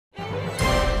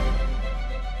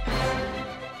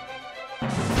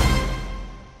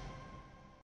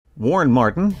Warren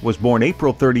Martin was born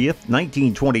April 30th,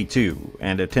 1922,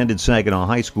 and attended Saginaw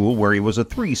High School, where he was a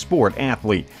three-sport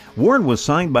athlete. Warren was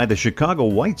signed by the Chicago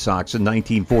White Sox in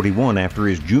 1941 after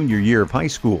his junior year of high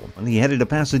school, and he headed to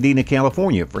Pasadena,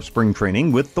 California for spring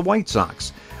training with the White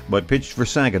Sox, but pitched for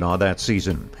Saginaw that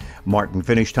season. Martin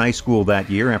finished high school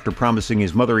that year after promising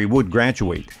his mother he would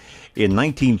graduate. In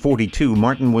 1942,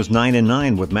 Martin was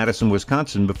 9-9 with Madison,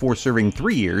 Wisconsin, before serving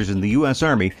 3 years in the U.S.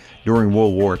 Army during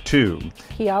World War II.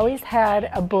 He always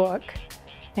had a book,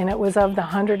 and it was of the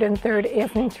 103rd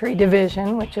Infantry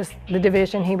Division, which is the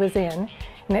division he was in,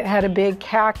 and it had a big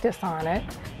cactus on it.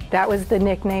 That was the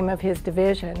nickname of his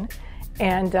division,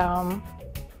 and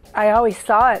I always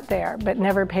saw it there, but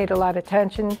never paid a lot of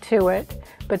attention to it.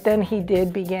 But then he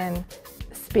did begin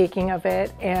speaking of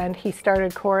it, and he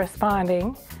started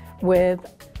corresponding with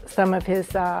some of his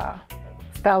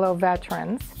fellow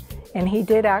veterans, and he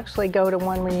did actually go to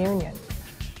one reunion.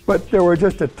 But there were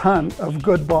just a ton of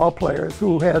good ball players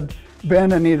who had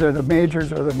been in either the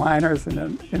majors or the minors and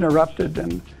then interrupted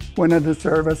and went into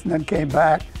service and then came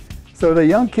back. So the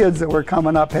young kids that were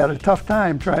coming up had a tough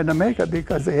time trying to make it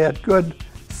because they had good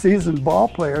seasoned ball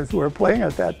players who were playing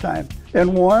at that time,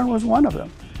 and Warren was one of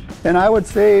them. And I would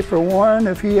say for Warren,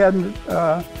 if he hadn't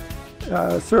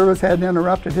service hadn't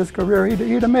interrupted his career,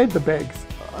 he'd have made the bigs.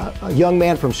 A young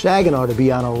man from Saginaw to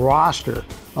be on a roster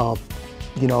of,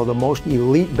 the most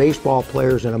elite baseball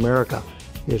players in America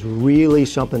is really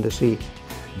something to see.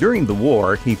 During the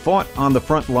war, he fought on the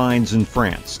front lines in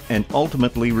France and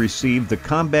ultimately received the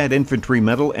Combat Infantry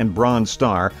Medal and Bronze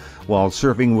Star while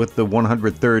serving with the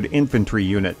 103rd Infantry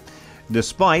Unit.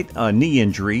 Despite a knee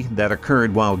injury that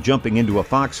occurred while jumping into a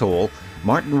foxhole,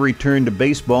 Martin returned to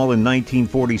baseball in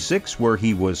 1946, where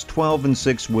he was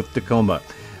 12-6 with Tacoma.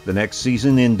 The next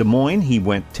season in Des Moines, he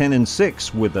went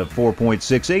 10-6 with a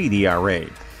 4.68 ERA.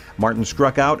 Martin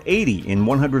struck out 80 in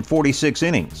 146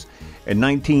 innings. In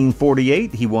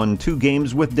 1948, he won 2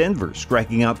 games with Denver,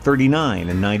 striking out 39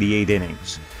 in 98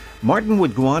 innings. Martin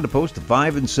would go on to post a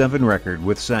 5-7 record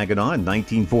with Saginaw in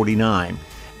 1949.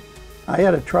 I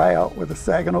had a tryout with the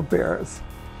Saginaw Bears.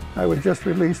 I was just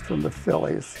released from the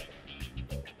Phillies.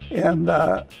 And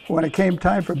when it came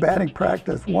time for batting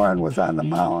practice, Warren was on the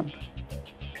mound.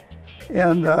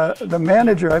 And the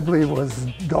manager, I believe, was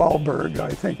Dahlberg,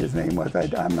 I think his name was.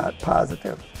 I'm not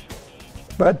positive.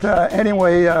 But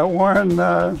anyway, Warren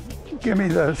gave me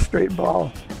the straight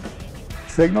ball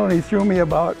signal, and he threw me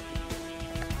about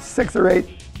 6 or 8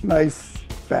 nice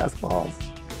fastballs.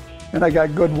 And I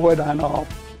got good wood on all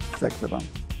 6 of them.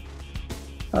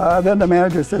 Then the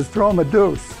manager says, throw him a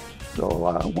deuce. So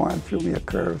Warren threw me a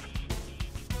curve.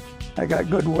 I got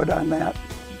good wood on that.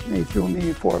 And he threw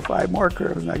me 4 or 5 more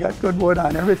curves, and I got good wood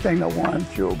on everything that Warren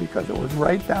threw because it was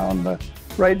right down the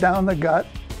gut.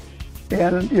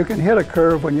 And you can hit a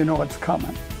curve when you know it's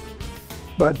coming.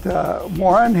 But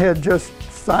Warren had just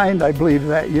signed, I believe,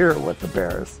 that year with the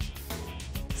Bears.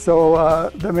 So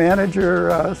the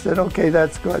manager said, okay,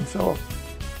 that's good. So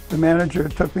the manager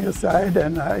took me aside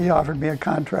and he offered me a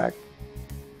contract.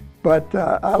 But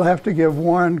I'll have to give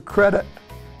Warren credit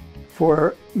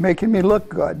for making me look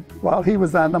good while he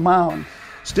was on the mound.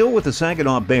 Still with the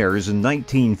Saginaw Bears in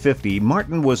 1950,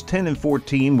 Martin was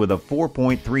 10-14 with a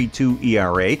 4.32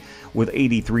 ERA with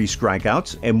 83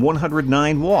 strikeouts and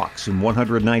 109 walks in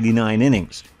 199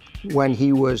 innings. When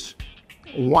he was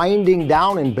winding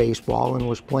down in baseball and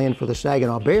was playing for the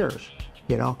Saginaw Bears,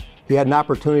 he had an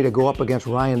opportunity to go up against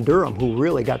Ryan Durham, who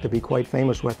really got to be quite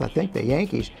famous with, I think, the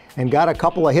Yankees, and got a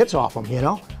couple of hits off him,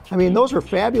 I mean, those are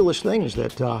fabulous things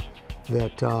that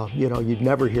you'd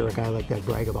never hear a guy like that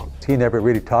brag about. He never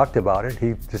really talked about it.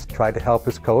 He just tried to help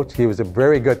his coach. He was a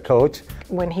very good coach.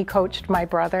 When he coached my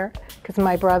brother, because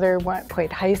my brother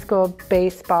played high school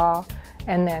baseball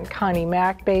and then Connie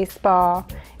Mack baseball,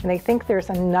 and I think there's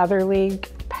another league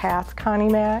past Connie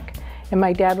Mack, and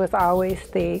my dad was always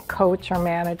the coach or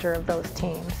manager of those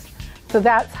teams. So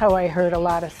that's how I heard a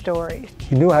lot of stories.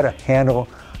 He knew how to handle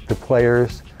the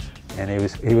players, and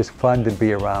he was fun to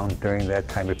be around during that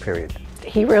time of period.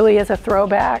 He really is a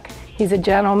throwback. He's a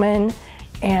gentleman,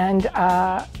 and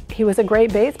he was a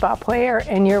great baseball player,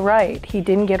 and you're right, he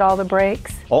didn't get all the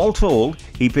breaks. All told,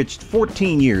 he pitched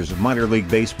 14 years of minor league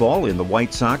baseball in the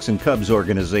White Sox and Cubs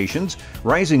organizations,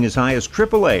 rising as high as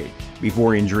AAA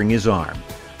before injuring his arm.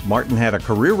 Martin had a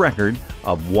career record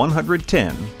of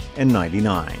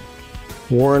 110-99.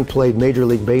 Warren played Major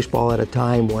League Baseball at a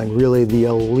time when really the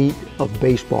elite of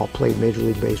baseball played Major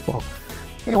League Baseball.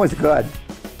 It was good.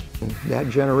 That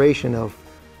generation of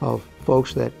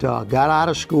folks that got out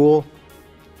of school,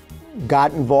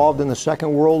 got involved in the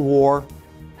Second World War,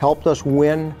 helped us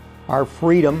win our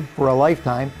freedom for a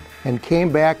lifetime, and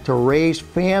came back to raise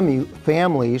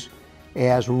families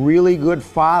as really good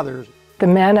fathers. The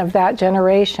men of that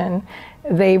generation,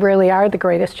 they really are the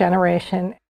greatest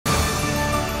generation.